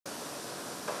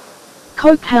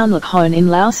Koh Poun Lakhon in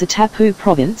Laos, Atapu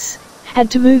province,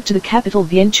 had to move to the capital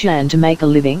Vientiane to make a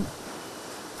living.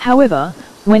 However,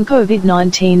 when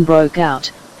COVID-19 broke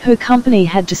out, her company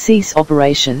had to cease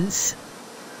operations.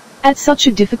 At such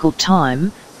a difficult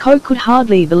time, Koh could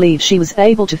hardly believe she was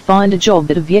able to find a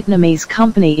job at a Vietnamese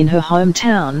company in her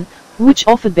hometown, which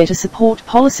offered better support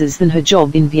policies than her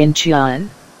job in Vientiane.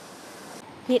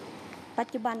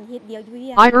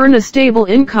 I earn a stable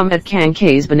income at Kang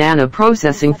K's banana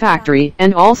processing factory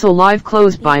and also live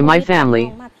close by my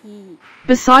family.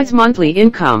 Besides monthly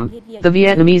income, the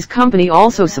Vietnamese company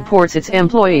also supports its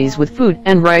employees with food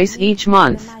and rice each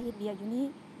month.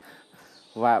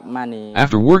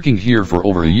 After working here for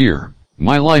over a year,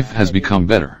 my life has become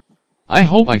better. I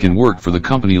hope I can work for the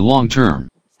company long term.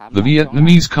 The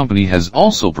Vietnamese company has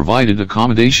also provided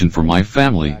accommodation for my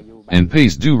family, and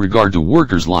pays due regard to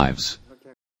workers' lives.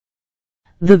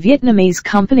 The Vietnamese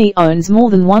company owns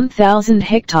more than 1,000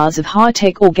 hectares of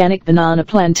high-tech organic banana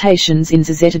plantations in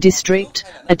Zazeta district,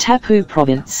 Atapu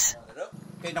province.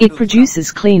 It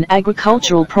produces clean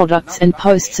agricultural products and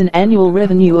posts an annual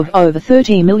revenue of over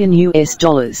 $30 million.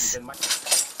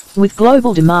 With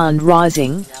global demand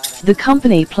rising, the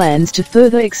company plans to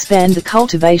further expand the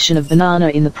cultivation of banana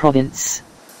in the province.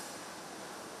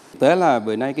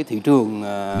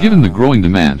 Given the growing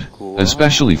demand,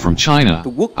 especially from China,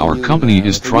 our company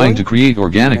is trying to create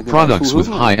organic products with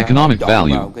high economic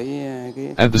value.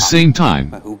 At the same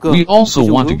time, we also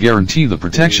want to guarantee the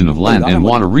protection of land and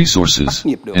water resources,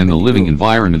 and the living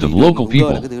environment of local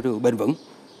people. The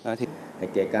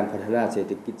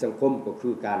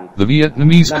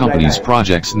Vietnamese company's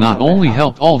projects not only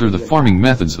helped alter the farming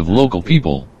methods of local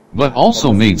people, but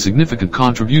also made significant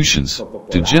contributions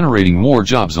to generating more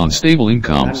jobs on stable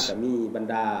incomes.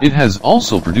 It has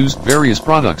also produced various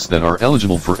products that are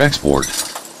eligible for export.